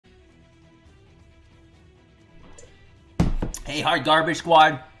Hey, hard garbage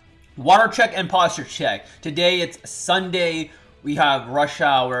squad. Water check and posture check. Today it's Sunday. We have rush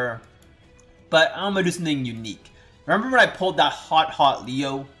hour. But I'm gonna do something unique. Remember when I pulled that hot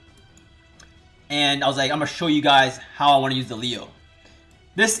Leo? And I was like, I'm gonna show you guys how I want to use the Leo.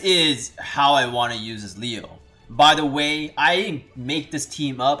 This is how I want to use this Leo. By the way, I didn't make this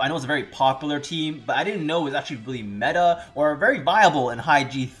team up. I know it's a very popular team, but I didn't know it was actually really meta or very viable in high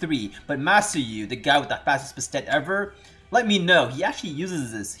G3. But Masayu, the guy with the fastest pistet ever, let me know. He actually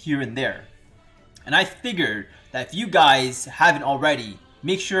uses this here and there. And I figured that if you guys haven't already,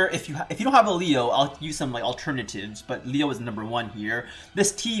 make sure if you don't have a Leo, I'll use some like alternatives, but Leo is number one here.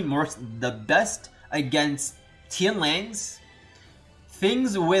 This team works the best against Tian Langs,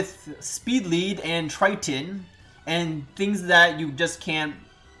 things with speed lead and Triton, and things that you just can't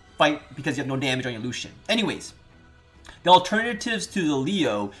fight because you have no damage on your Lucian. Anyways, the alternatives to the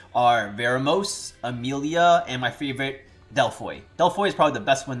Leo are Veramos, Amelia, and my favorite, Delphoy. Delphoy is probably the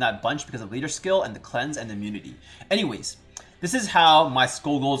best one in that bunch because of leader skill and the cleanse and the immunity. Anyways, this is how my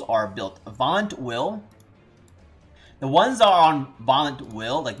Skogls are built. Violent Will. The ones that are on Violent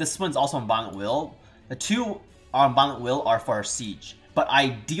Will, like this one's also on Violent Will. The two on Violent Will are for Siege. But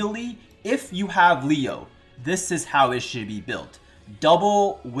ideally, if you have Leo, this is how it should be built.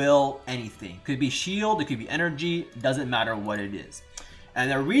 Double will anything. Could be shield, it could be energy, doesn't matter what it is. And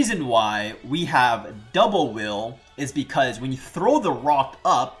the reason why we have double will is because when you throw the rock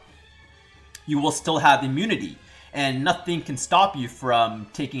up, you will still have immunity. And nothing can stop you from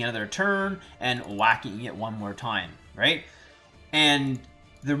taking another turn and whacking it one more time, right? And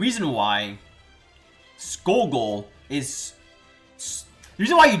the reason why Skogl is... The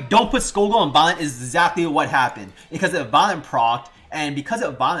reason why you don't put Skogl on Violent is exactly what happened. Because of Violent proc, and because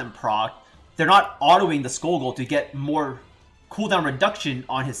of Violent proc, they're not autoing the Skogl to get more cooldown reduction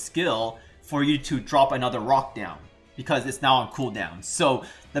on his skill for you to drop another rock down. Because it's now on cooldown. So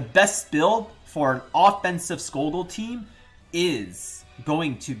the best build for an offensive Skogl team is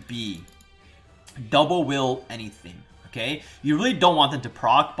going to be double will anything. Okay? You really don't want them to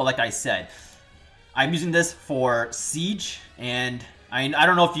proc, but like I said, I'm using this for Siege, and I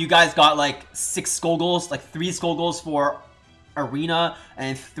don't know if you guys got like 6 Skogls, like 3 Skogls for Arena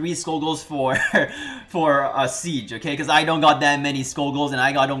and 3 Skogls for Siege, okay? Because I don't got that many Skogls and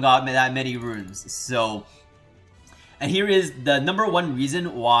I don't got that many runes. So, and here is the number one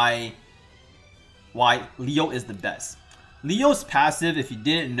reason why Leo is the best. Leo's passive, if you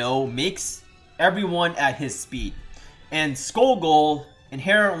didn't know, makes everyone at his speed, and Skogl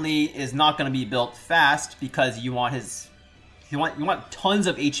inherently is not going to be built fast because you want his. You want tons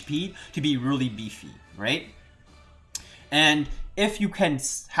of HP to be really beefy, right? And if you can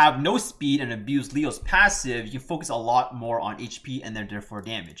have no speed and abuse Leo's passive, you focus a lot more on HP and then therefore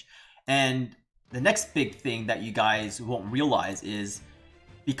damage. And the next big thing that you guys won't realize is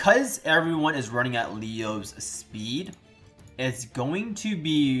because everyone is running at Leo's speed, it's going to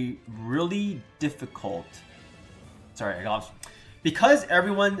be really difficult. Sorry, I got... Because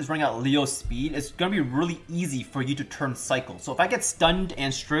everyone is running at Leo's speed, it's going to be really easy for you to turn cycle. So if I get stunned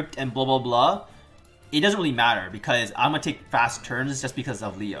and stripped and blah blah blah, it doesn't really matter because I'm going to take fast turns just because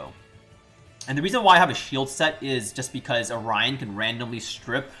of Leo. And the reason why I have a shield set is just because Orion can randomly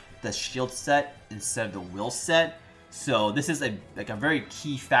strip the shield set instead of the will set. So this is a very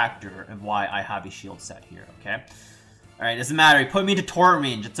key factor of why I have a shield set here, okay? Alright, doesn't matter. He put me into torrent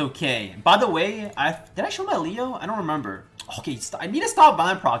range. It's okay. By the way, did I show my Leo? I don't remember. Okay, I need to stop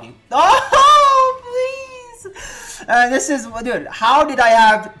Violent procking. Oh, please! This is... Dude, how did I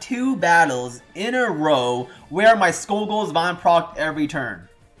have 2 battles in a row where my Skogls Violent proc every turn?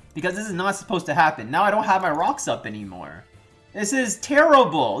 Because this is not supposed to happen. Now I don't have my rocks up anymore. This is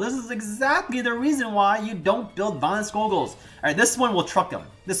terrible. This is exactly the reason why you don't build Violent Skogls. Alright, this one will truck him.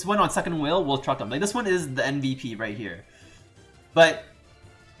 This one on second will truck him. Like, this one is the MVP right here. But,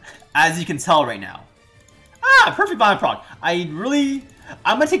 as you can tell right now, perfect Violent proc. I'm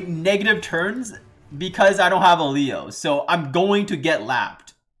gonna take negative turns because I don't have a Leo. So I'm going to get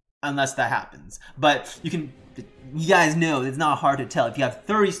lapped. Unless that happens. But you guys know it's not hard to tell. If you have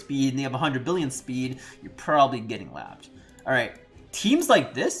 30 speed and you have 100 billion speed, you're probably getting lapped. Alright, teams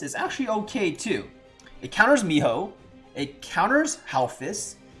like this is actually okay too. It counters Miho, it counters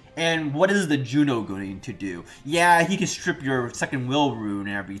Halfis, and what is the Juno going to do? Yeah, he can strip your second will rune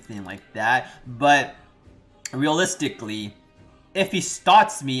and everything like that, but realistically, if he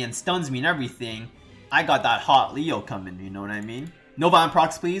stots me and stuns me and everything, I got that hot Leo coming, you know what I mean? No Violent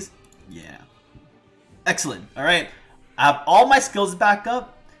procs, please? Yeah. Excellent. Alright, I have all my skills back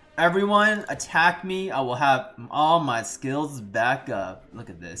up. Everyone attack me. I will have all my skills back up. Look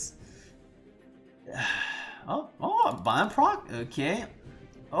at this. Bind proc? Okay.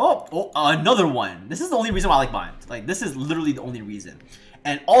 Another one. This is the only reason why I like Bind. Like, this is literally the only reason.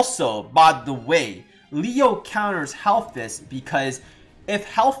 And also, by the way, Leo counters Halphis because if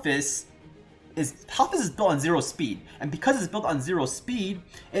Halphis is built on 0 speed, and because it's built on 0 speed,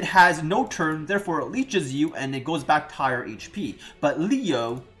 it has no turn, therefore it leeches you and it goes back to higher HP. But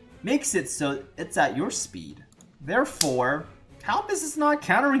Leo makes it so it's at your speed. Therefore, Halphis is not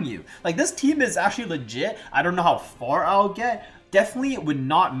countering you. Like, this team is actually legit. I don't know how far I'll get. Definitely would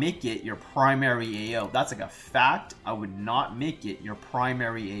not make it your primary AO. That's like a fact. I would not make it your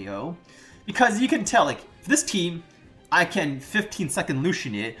primary AO. Because you can tell, like, this team, I can 15-second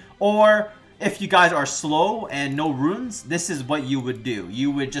Lucian it, or if you guys are slow and no runes, this is what you would do. You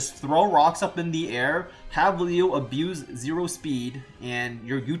would just throw rocks up in the air, have Leo abuse 0 speed, and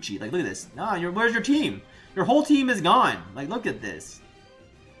you're Gucci. Like, look at this. Nah, where's your team? Your whole team is gone. Like, look at this.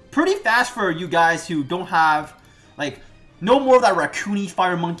 Pretty fast for you guys who don't have, like, no more of that Raccoony,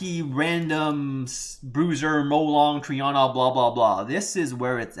 Fire Monkey, random Bruiser, Molong, Triana, blah, blah, blah. This is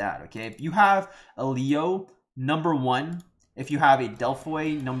where it's at, okay? If you have a Leo, #1. If you have a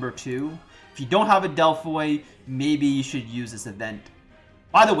Delphoid, #2. If you don't have a Delphoid, maybe you should use this event.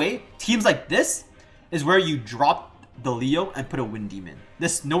 By the way, teams like this is where you drop the Leo and put a Wind Demon.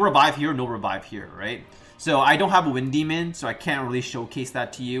 This, no revive here, no revive here, right? So I don't have a Wind Demon, so I can't really showcase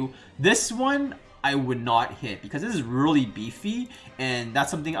that to you. This one, I would not hit because this is really beefy, and that's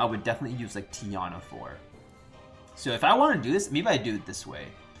something I would definitely use like Tiana for. So if I want to do this, maybe I do it this way.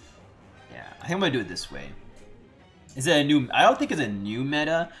 Yeah, I think I'm going to do it this way. Is it a new... I don't think it's a new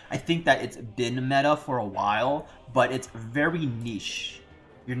meta. I think that it's been meta for a while, but it's very niche.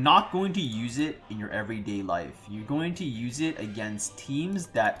 You're not going to use it in your everyday life. You're going to use it against teams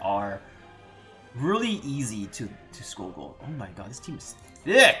that are really easy to Skogul. Oh my god, this team is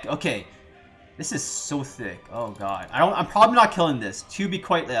thick. Okay, this is so thick. Oh god, I'm probably not killing this. To be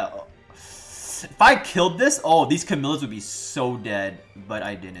quite, if I killed this, oh, these Camillas would be so dead, but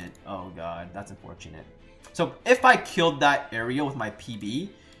I didn't. Oh god, that's unfortunate. So if I killed that area with my PB,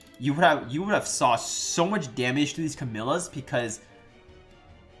 you would have saw so much damage to these Camillas because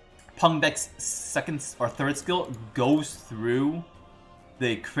Pungbek's second or third skill goes through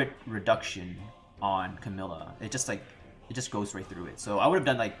the crit reduction on Camilla. It just goes right through it. So I would have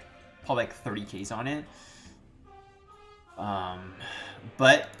done like probably like 30Ks on it.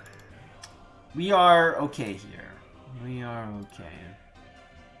 But we are okay here. We are okay.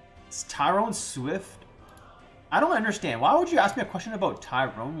 Is Tyrone Swift? I don't understand. Why would you ask me a question about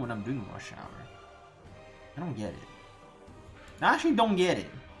Tyrone when I'm doing Rush Hour? I don't get it. I actually don't get it.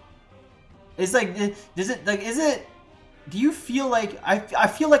 It's like, do you feel like, I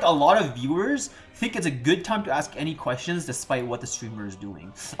feel like a lot of viewers think it's a good time to ask any questions despite what the streamer is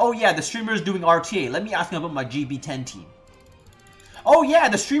doing. Oh yeah, the streamer is doing RTA. Let me ask him about my GB10 team. Oh yeah,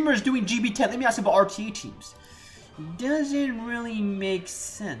 the streamer is doing GB10. Let me ask him about RTA teams. Doesn't really make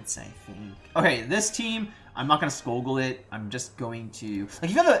sense, I think. Okay, this team, I'm not gonna Skogul it. I'm just going to,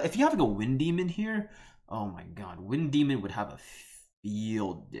 like, if you have like a Wind Demon here, oh my god, Wind Demon would have a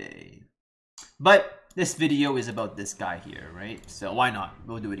field day. But this video is about this guy here, right? So why not?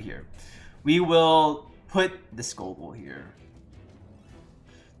 We'll do it here. We will put the Skogul here.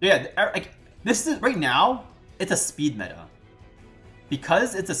 Yeah, like, this is right now, it's a speed meta.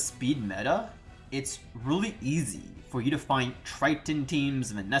 Because it's a speed meta, it's really easy for you to find Triton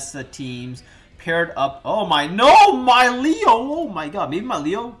teams, Vanessa teams, paired up. Oh my, no, my Leo! Oh my god, maybe my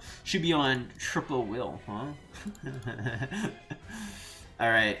Leo should be on triple will, huh?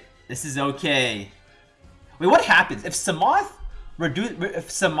 Alright, this is okay. Wait, what happens if Samoth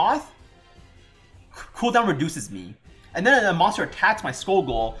cooldown reduces me, and then a monster attacks my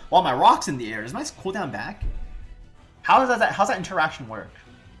Skogul while my rock's in the air? Does my cooldown back? How's that interaction work?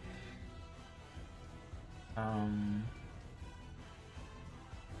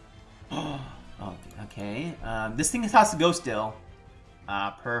 Oh, okay. This thing has to go still.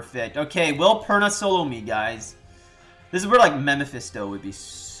 Perfect. Okay, will Perna solo me, guys? This is where like Mephisto would be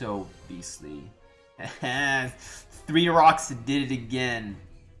so beastly. 3 rocks did it again.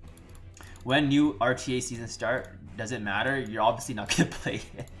 When new RTA season start, does it matter? You're obviously not gonna play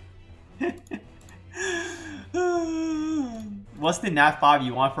it. What's the Nat 5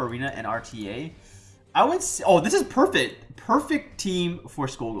 you want for Arena and RTA? I would say, oh, this is perfect. Perfect team for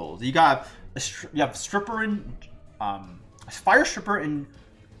Skoguls. You have Stripper and Fire Stripper and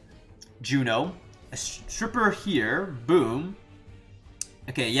Juno. A Stripper here, boom.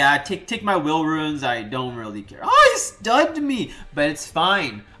 Okay, yeah, take my will runes. I don't really care. Oh, he stunned me, but it's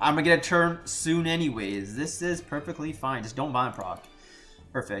fine. I'm gonna get a turn soon anyways. This is perfectly fine. Just don't bind proc.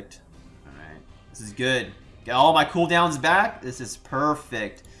 Perfect. All right, this is good. Get all my cooldowns back. This is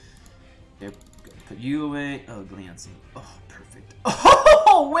perfect. Okay, put you away. Oh, glancing. Oh, perfect.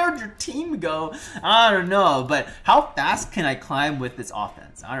 Oh, where'd your team go? I don't know, but how fast can I climb with this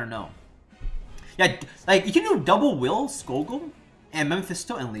offense? I don't know. Yeah, like you can do double Will, Skogul, and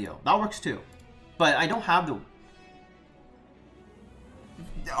Mephisto and Leo. That works too. But I don't have the.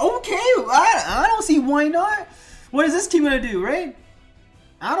 Okay, I don't see why not. What is this team gonna do, right?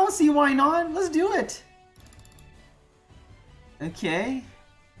 I don't see why not. Let's do it. Okay.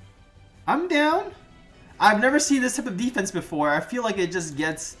 I'm down. I've never seen this type of defense before. I feel like it just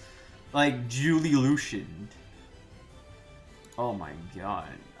gets, like, Julie Lucianed. Oh my god.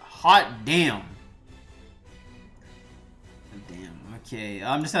 Hot damn. Damn. Okay,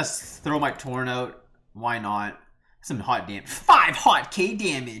 I'm just gonna throw my Torn out. Why not? Some hot damage. 5 hot K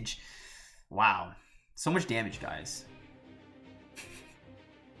damage. Wow. So much damage, guys.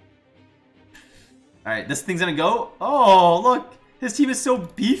 Alright, this thing's gonna go. Oh, look! His team is so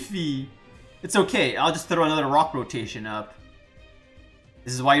beefy. It's okay. I'll just throw another rock rotation up.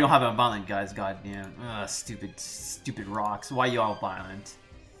 This is why you don't have a violent, guys. Goddamn. Ugh, stupid rocks. Why you all violent?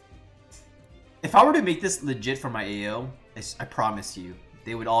 If I were to make this legit for my AO, I promise you,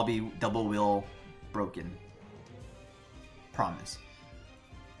 they would all be double will broken. Promise.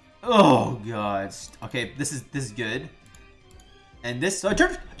 Oh god. Okay, this is good. And this, so it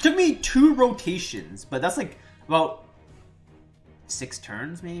took me 2 rotations, but that's like about 6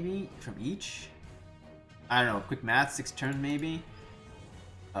 turns maybe from each. I don't know, quick math, 6 turns maybe.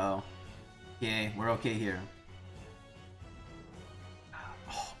 Oh, okay, we're okay here.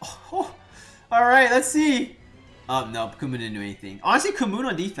 Oh. All right, let's see. Oh no, Kumun didn't do anything. Honestly, Kumun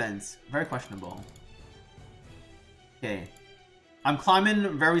on defense, very questionable. Okay, I'm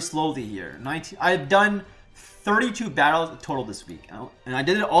climbing very slowly here. 19. I've done 32 battles total this week, and I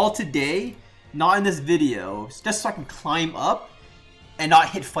did it all today, not in this video, just so I can climb up and not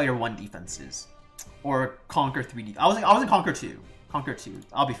hit Fighter 1 defenses or Conquer 3D. I was in Conquer 2. Conquer 2.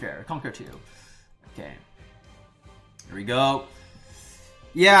 I'll be fair. Conquer 2. Okay. Here we go.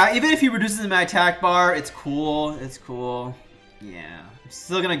 Yeah, even if he reduces my attack bar, it's cool. It's cool. Yeah. I'm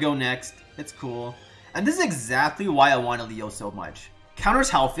still gonna go next. It's cool. And this is exactly why I wanted Leo so much. Counters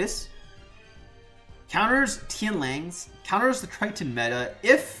Halfis. Counters Tianlangs, counters the Triton meta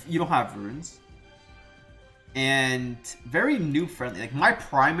if you don't have runes, and very noob friendly. Like my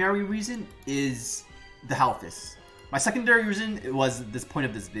primary reason is the Halfis. My secondary reason was this point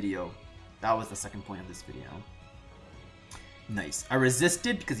of this video. That was the second point of this video. Nice. I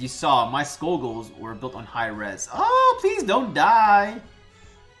resisted because you saw my Skoguls were built on high res. Oh, please don't die.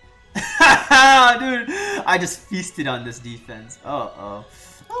 Dude, I just feasted on this defense. Uh-oh.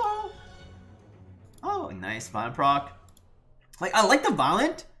 Oh, nice. Violent proc. Like, I like the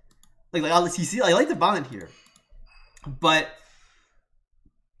Violent. Like you see, I like the Violent here. But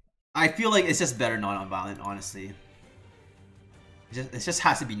I feel like it's just better not on Violent, honestly. It just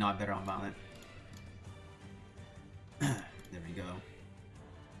has to be not better on Violent. There we go.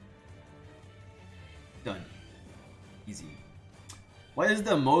 Done. Easy. What is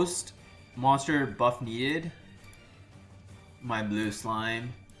the most monster buff needed? My blue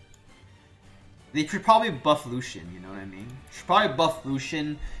slime. They should probably buff Lucian, you know what I mean? Should probably buff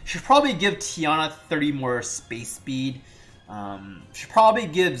Lucian. Should probably give Tiana 30 more space speed. Should probably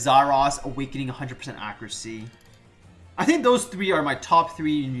give Zaros Awakening 100% accuracy. I think those 3 are my top 3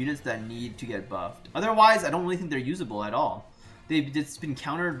 units that need to get buffed. Otherwise, I don't really think they're usable at all. They've just been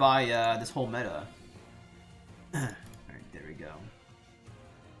countered by this whole meta. Alright, there we go.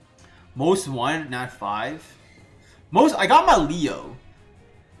 Most 1, Nat 5. I got my Leo.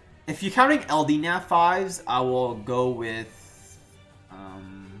 If you're counting LD Nat 5s, I will go with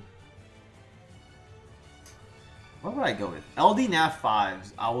what would I go with? LD Nat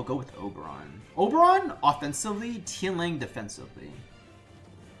 5s, I will go with Oberon. Oberon offensively, Tianlang defensively.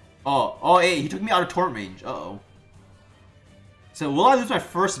 Oh, hey, he took me out of torrent range. Uh-oh. So will I lose my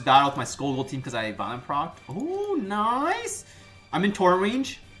first battle with my Skogul team because I Violent proc? Oh, nice! I'm in torrent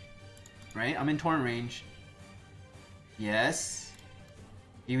range. Right? I'm in torrent range. Yes.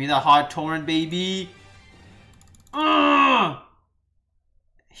 Give me that hot torrent, baby.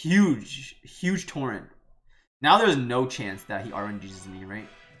 Huge torrent. Now there's no chance that he RNGs me, right?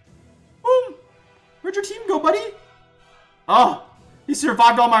 Boom! Where'd your team go, buddy? Oh, he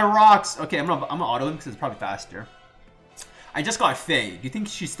survived all my rocks. Okay, I'm gonna auto him because it's probably faster. I just got Faye. Do you think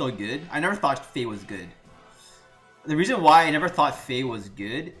she's still good? I never thought Faye was good. The reason why I never thought Faye was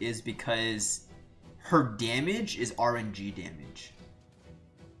good is because her damage is RNG damage.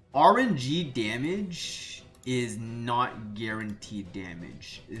 RNG damage is not guaranteed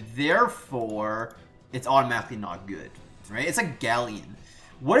damage. Therefore, it's automatically not good, right? It's like Galleon.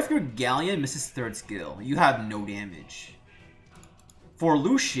 What if your Galleon misses third skill? You have no damage. For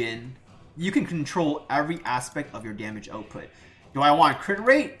Lucian, you can control every aspect of your damage output. Do I want crit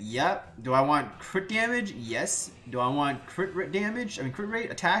rate? Yep. Do I want crit damage? Yes. Do I want crit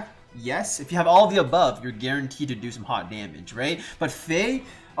rate, attack? Yes. If you have all the above, you're guaranteed to do some hot damage, right? But Faye,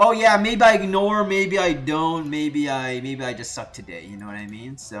 oh yeah, maybe I ignore, maybe I don't, maybe I just suck today, you know what I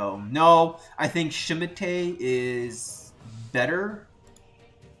mean? So, no, I think Shimite is better,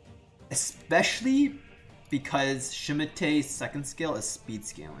 especially because Shimite's second skill is speed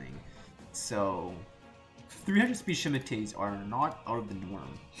scaling. So 300 speed Shimites are not out of the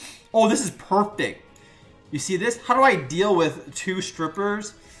norm. Oh, this is perfect. You see this? How do I deal with two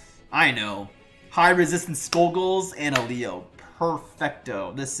strippers? I know. High resistance Skullgulls and a Leo.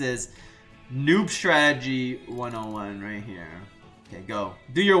 Perfecto. This is noob strategy 101 right here. Okay, go.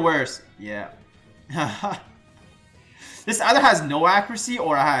 Do your worst. Yeah. This either has no accuracy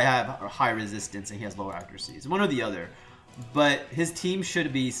or I have high resistance and he has low accuracy. It's one or the other. But his team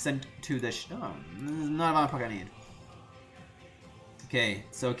should be sent to the... Oh, this is not a Proc I need. Okay,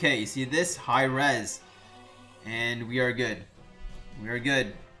 it's okay. You see this? High res. And we are good. We are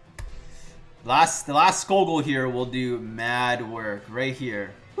good. The last Skullgirl here will do mad work. Right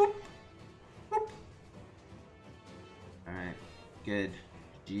here. Boop. Boop. Alright. Good.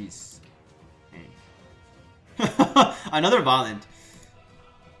 Jeez. Hey. Another Violent.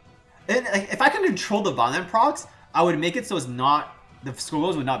 And if I can control the Violent procs, I would make it so it's not, the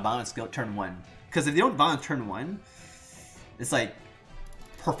Skullgirls would not Violent skill turn 1. Because if they don't Violent turn 1, it's like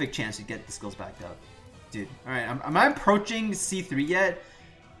perfect chance to get the skills back up. Dude, alright, am I approaching C3 yet?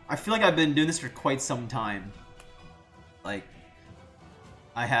 I feel like I've been doing this for quite some time. Like,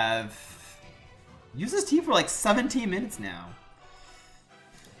 I have used this team for like 17 minutes now.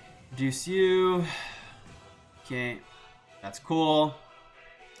 Reduce you. Okay, that's cool.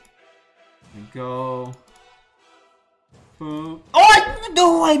 Here we go. Boom.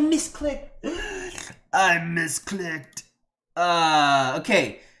 Oh, I misclicked. I misclicked.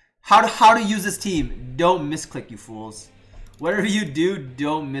 Okay. How to use this team? Don't misclick, you fools. Whatever you do,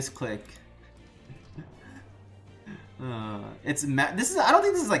 don't misclick. This is. I don't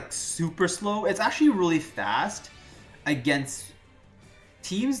think this is like super slow. It's actually really fast against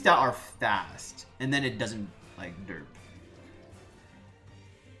teams that are fast, and then it doesn't like derp.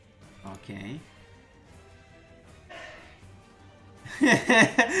 Okay.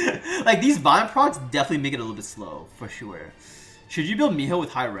 Like these Vine procs definitely make it a little bit slow for sure. Should you build Miho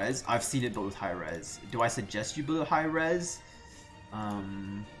with high res? I've seen it built with high res. Do I suggest you build with high res?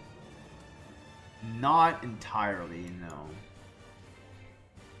 Not entirely, no.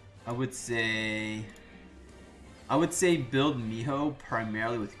 I would say build Miho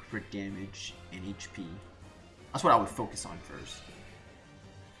primarily with crit damage and HP. That's what I would focus on first.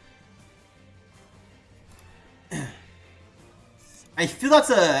 I feel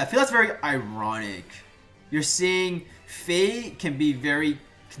that's very ironic. You're saying Faye can be very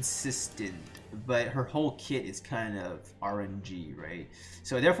consistent, but her whole kit is kind of RNG, right?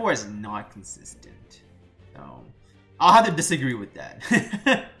 So therefore it's not consistent. So I'll have to disagree with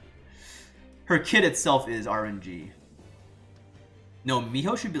that. Her kit itself is RNG. No,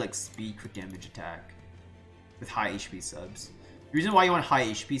 Miho should be like speed crit damage attack with high HP subs. The reason why you want high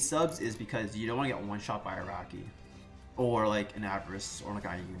HP subs is because you don't want to get one shot by Iraqi. Or like an Avarice or like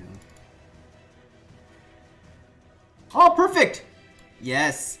Ayunu. Oh, perfect!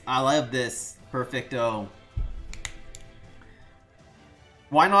 Yes, I love this. Perfecto.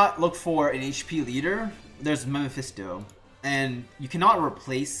 Why not look for an HP leader? There's Mephisto, and you cannot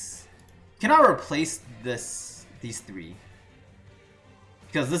replace these three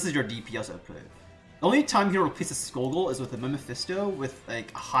because this is your DPS output. The only time you can replace a Skullgirl is with a Mephisto with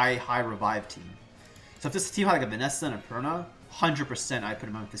like a high revive team. So if this team had like a Vanessa and a Perna, 100% I'd put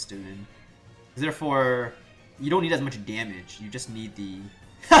a Mephisto in. Therefore, you don't need as much damage. You just need the...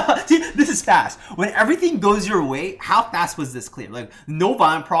 See, this is fast. When everything goes your way, how fast was this clear? Like, no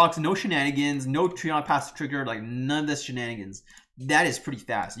Violent procs, no shenanigans, no Triton pass trigger, like none of this shenanigans. That is pretty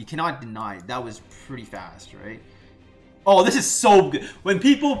fast. You cannot deny that was pretty fast, right? Oh, this is so good. When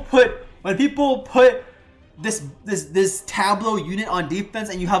people put this Tableau unit on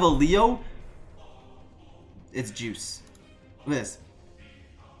defense and you have a Leo, it's juice. Look at this.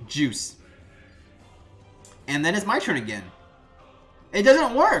 Juice. And then it's my turn again. It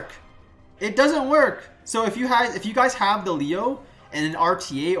doesn't work. It doesn't work. So if you guys have the Leo and an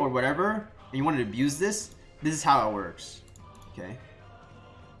RTA or whatever, and you want to abuse this, this is how it works. Okay.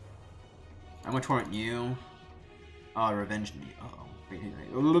 I'm gonna torrent you. Oh, revenge me. Uh-oh. Wait.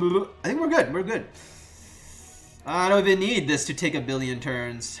 I think we're good. We're good. I don't even need this to take a billion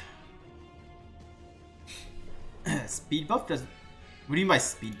turns. Speed buff does. What do you mean by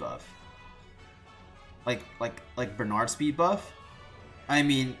speed buff? Like Bernard speed buff? I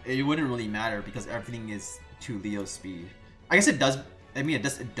mean, it wouldn't really matter because everything is to Leo's speed. I guess it does. I mean,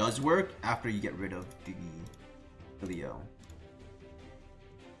 it does work after you get rid of the Leo.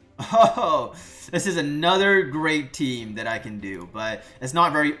 Oh, this is another great team that I can do, but it's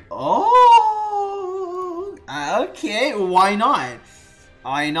not very. Oh, okay. Why not?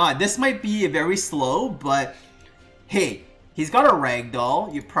 Why not? This might be very slow, but hey, he's got a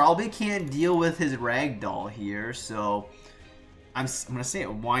ragdoll. You probably can't deal with his ragdoll here, so I'm gonna say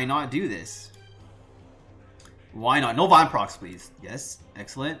it. Why not do this? Why not? No Vine procs, please. Yes,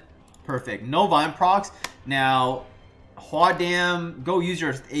 excellent, perfect. No Vine procs. Now, Hua Dam, go use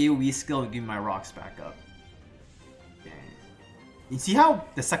your AoE skill and give me my rocks back up. Okay. You see how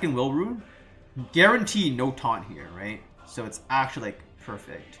the second will rune? Guaranteed no taunt here, right? So it's actually like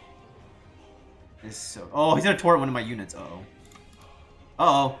perfect. It's so. Oh, he's gonna torrent one of my units. Uh-oh.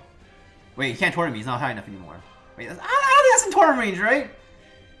 Uh-oh. Wait, he can't torrent me. He's not high enough anymore. Wait, I don't think that's in torrent range, right?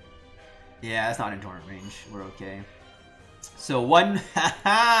 Yeah, that's not in torrent range. We're okay. So one,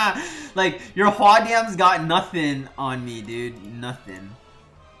 like your Hua Dam's got nothing on me, dude. Nothing.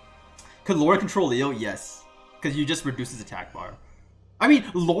 Could Lauren control Leo? Yes, because you just reduce his attack bar. I mean,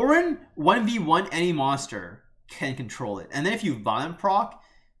 Lauren 1v1 any monster can control it, and then if you Vine proc,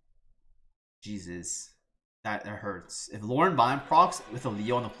 Jesus, that hurts. If Lauren Vine procs with a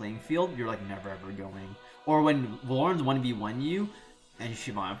Leo on the playing field, you're like never ever going. Or when Lauren's 1v1 you and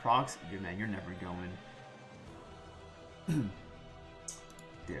she Vine procs, you're never going.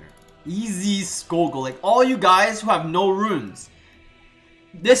 There. Easy Skogul. Like all you guys who have no runes,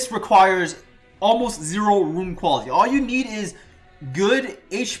 this requires almost 0 rune quality. All you need is good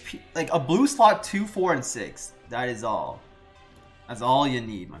HP, like a blue slot 2, 4, and 6. That is all. That's all you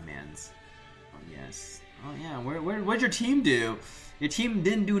need, my mans. Oh yes. Oh yeah. What'd your team do? Your team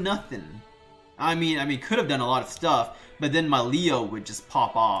didn't do nothing. I mean, could have done a lot of stuff, but then my Leo would just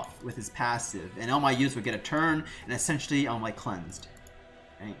pop off with his passive, and all my units would get a turn, and essentially I'm like cleansed,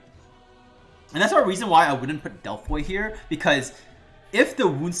 right? And that's our reason why I wouldn't put Delphoy here, because if the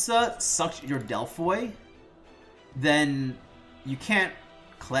Wunsa sucks your Delphoy, then you can't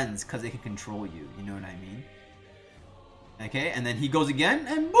cleanse because they can control you. You know what I mean? Okay, and then he goes again,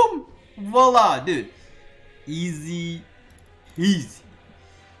 and boom, voila, dude, easy, easy,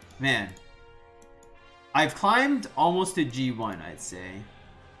 man. I've climbed almost to G1, I'd say.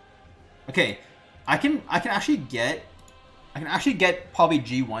 Okay, I can actually get probably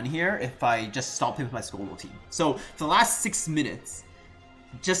G1 here if I just stop playing with my Skogul team. So for the last 6 minutes,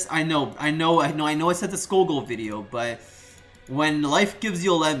 just I know I said the Skogul video, but when life gives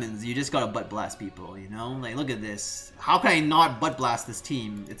you lemons, you just gotta butt blast people, you know? Like look at this. How can I not butt blast this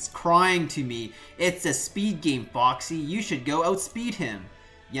team? It's crying to me. It's a speed game, Foxy. You should go outspeed him.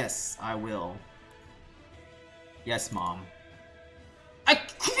 Yes, I will. Yes, Mom. I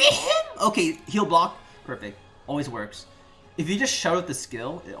crit him! Okay, heal block. Perfect. Always works. If you just shout out the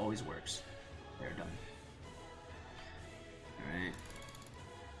skill, it always works. There, done. Alright.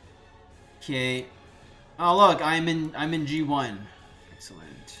 Okay. Oh look, I'm in G1.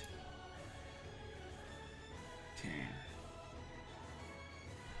 Excellent. Okay.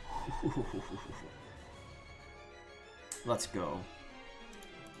 Let's go.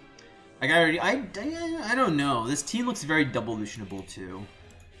 Like I don't know. This team looks very double-lutionable too.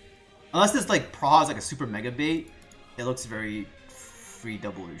 Unless this like Pra is like a super mega bait, it looks very free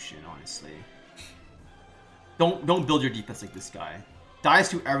double-lution, honestly. Don't build your defense like this guy. Dies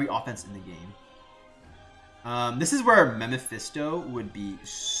to every offense in the game. This is where Mephisto would be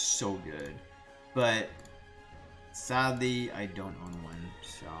so good, but sadly I don't own one.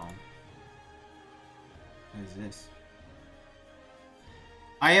 So what is this?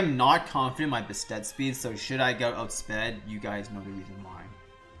 I am not confident in my Bested speed, so should I go outsped, you guys know the reason why.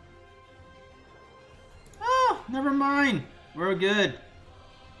 Oh, never mind. We're good.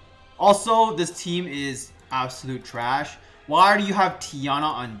 Also, this team is absolute trash. Why do you have Tiana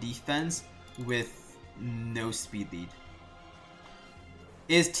on defense with no speed lead?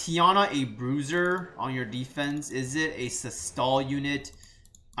 Is Tiana a bruiser on your defense? Is it a stall unit?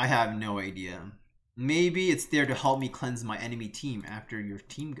 I have no idea. Maybe it's there to help me cleanse my enemy team after your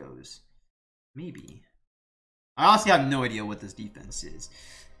team goes. Maybe. I honestly have no idea what this defense is.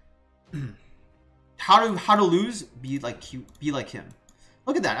 How to lose? Be like him.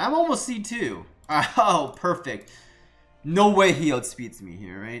 Look at that. I'm almost C2. Oh, perfect. No way he outspeeds me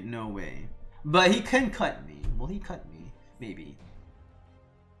here, right? No way. But he can cut me. Will he cut me? Maybe.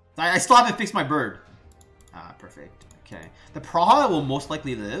 I still haven't fixed my bird. Ah, perfect. Okay. The Praha will most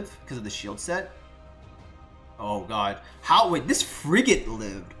likely live because of the shield set. Oh god. How? Wait, this frigate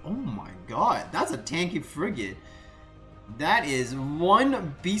lived. Oh my god. That's a tanky frigate. That is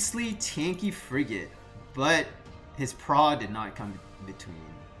one beastly tanky frigate. But his Praha did not come in between.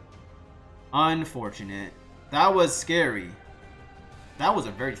 Unfortunate. That was scary. That was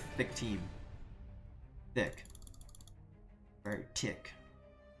a very thick team. Thick. Very tick.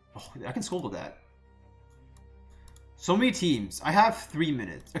 Oh, I can scold with that. So many teams. I have 3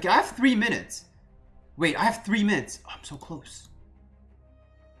 minutes. Okay, I have 3 minutes. Wait, I have 3 minutes. Oh, I'm so close.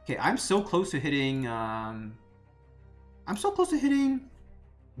 Okay, I'm so close to hitting... I'm so close to hitting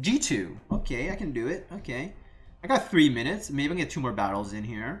G2. Okay, I can do it. Okay. I got 3 minutes. Maybe I can get 2 more battles in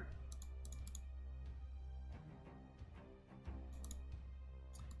here.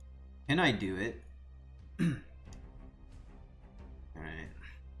 Can I do it? Alright.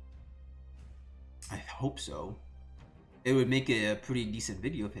 I hope so. It would make it a pretty decent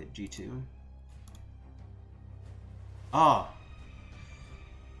video if it hit G2. Oh.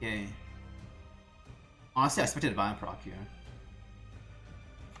 Okay. Honestly, I expected a Violent proc here.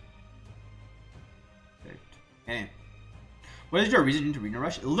 Perfect. Okay. What is your reason to Arena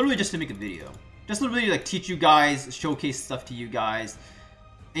Rush? Literally just to make a video. Just literally like teach you guys, showcase stuff to you guys.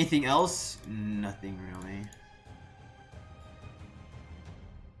 Anything else? Nothing really.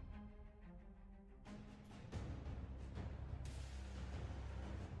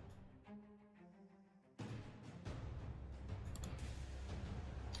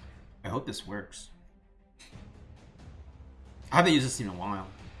 I hope this works. I haven't used this in a while.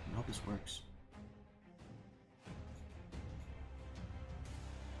 I hope this works.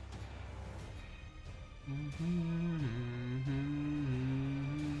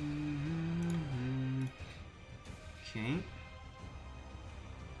 Okay.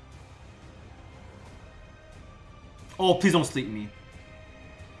 Oh, please don't sleep me.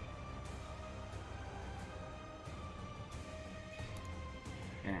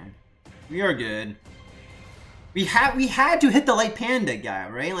 Okay. We are good. We had to hit the light panda guy,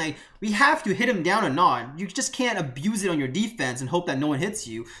 right? Like, we have to hit him down a notch. You just can't abuse it on your defense and hope that no one hits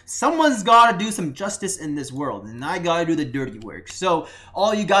you. Someone's gotta do some justice in this world, and I gotta do the dirty work. So,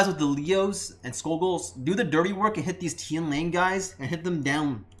 all you guys with the Leos and Skogels, do the dirty work and hit these Tian lane guys and hit them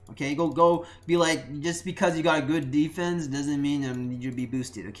down. Okay, go be like, just because you got a good defense doesn't mean you'll be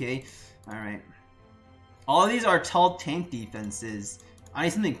boosted, okay? Alright. All of these are tall tank defenses. I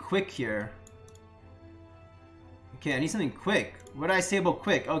need something quick here. Okay, I need something quick. What did I say about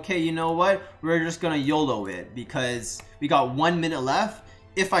quick? Okay, you know what? We're just gonna YOLO it because we got 1 minute left.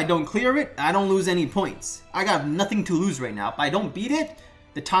 If I don't clear it, I don't lose any points. I got nothing to lose right now. If I don't beat it,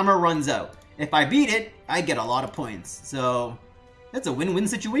 the timer runs out. If I beat it, I get a lot of points. So, that's a win-win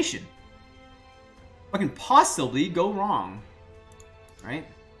situation. What can possibly go wrong? Right?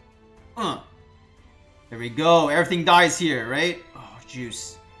 There we go. Everything dies here, right? Oh,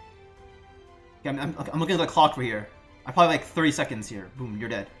 juice. Okay, I'm looking at the clock for here. I probably like 30 seconds here. Boom, you're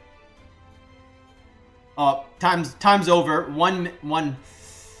dead. Oh, time's over. One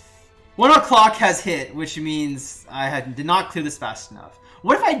o'clock has hit, which means I did not clear this fast enough.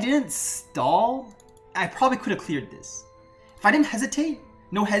 What if I didn't stall? I probably could have cleared this. If I didn't hesitate,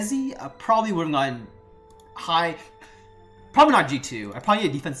 no hezzy, I probably would have gone high. Probably not G2. I probably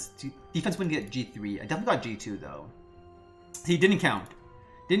get defense wouldn't get G3. I definitely got G2 though. See, didn't count.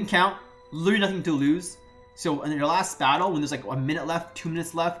 Didn't count. Literally nothing to lose. So in your last battle, when there's like 1 minute left, 2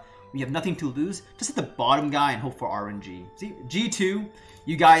 minutes left, we have nothing to lose. Just hit the bottom guy and hope for RNG. See, G2,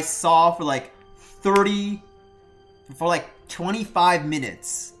 you guys saw for like 25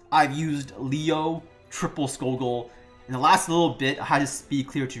 minutes, I've used Leo, triple Skogel. In the last little bit, I had to speed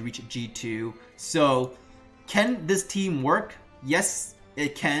clear to reach G2. So, can this team work? Yes,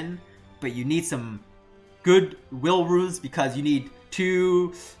 it can. But you need some good will runes because you need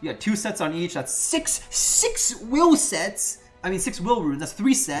you got 2 sets on each. That's six will sets. I mean 6 will runes. That's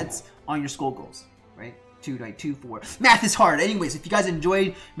 3 sets on your Skogels, right? 2, 4. Math is hard. Anyways, if you guys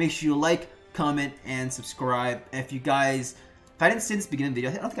enjoyed, make sure you like, comment, and subscribe. And if I didn't say this beginning of the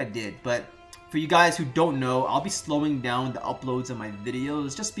video, I don't think I did, but for you guys who don't know, I'll be slowing down the uploads of my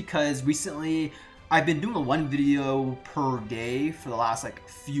videos just because recently I've been doing 1 video per day for the last like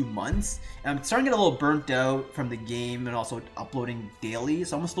few months, and I'm starting to get a little burnt out from the game and also uploading daily.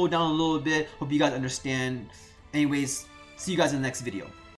 So I'm gonna slow down a little bit. Hope you guys understand. Anyways, see you guys in the next video.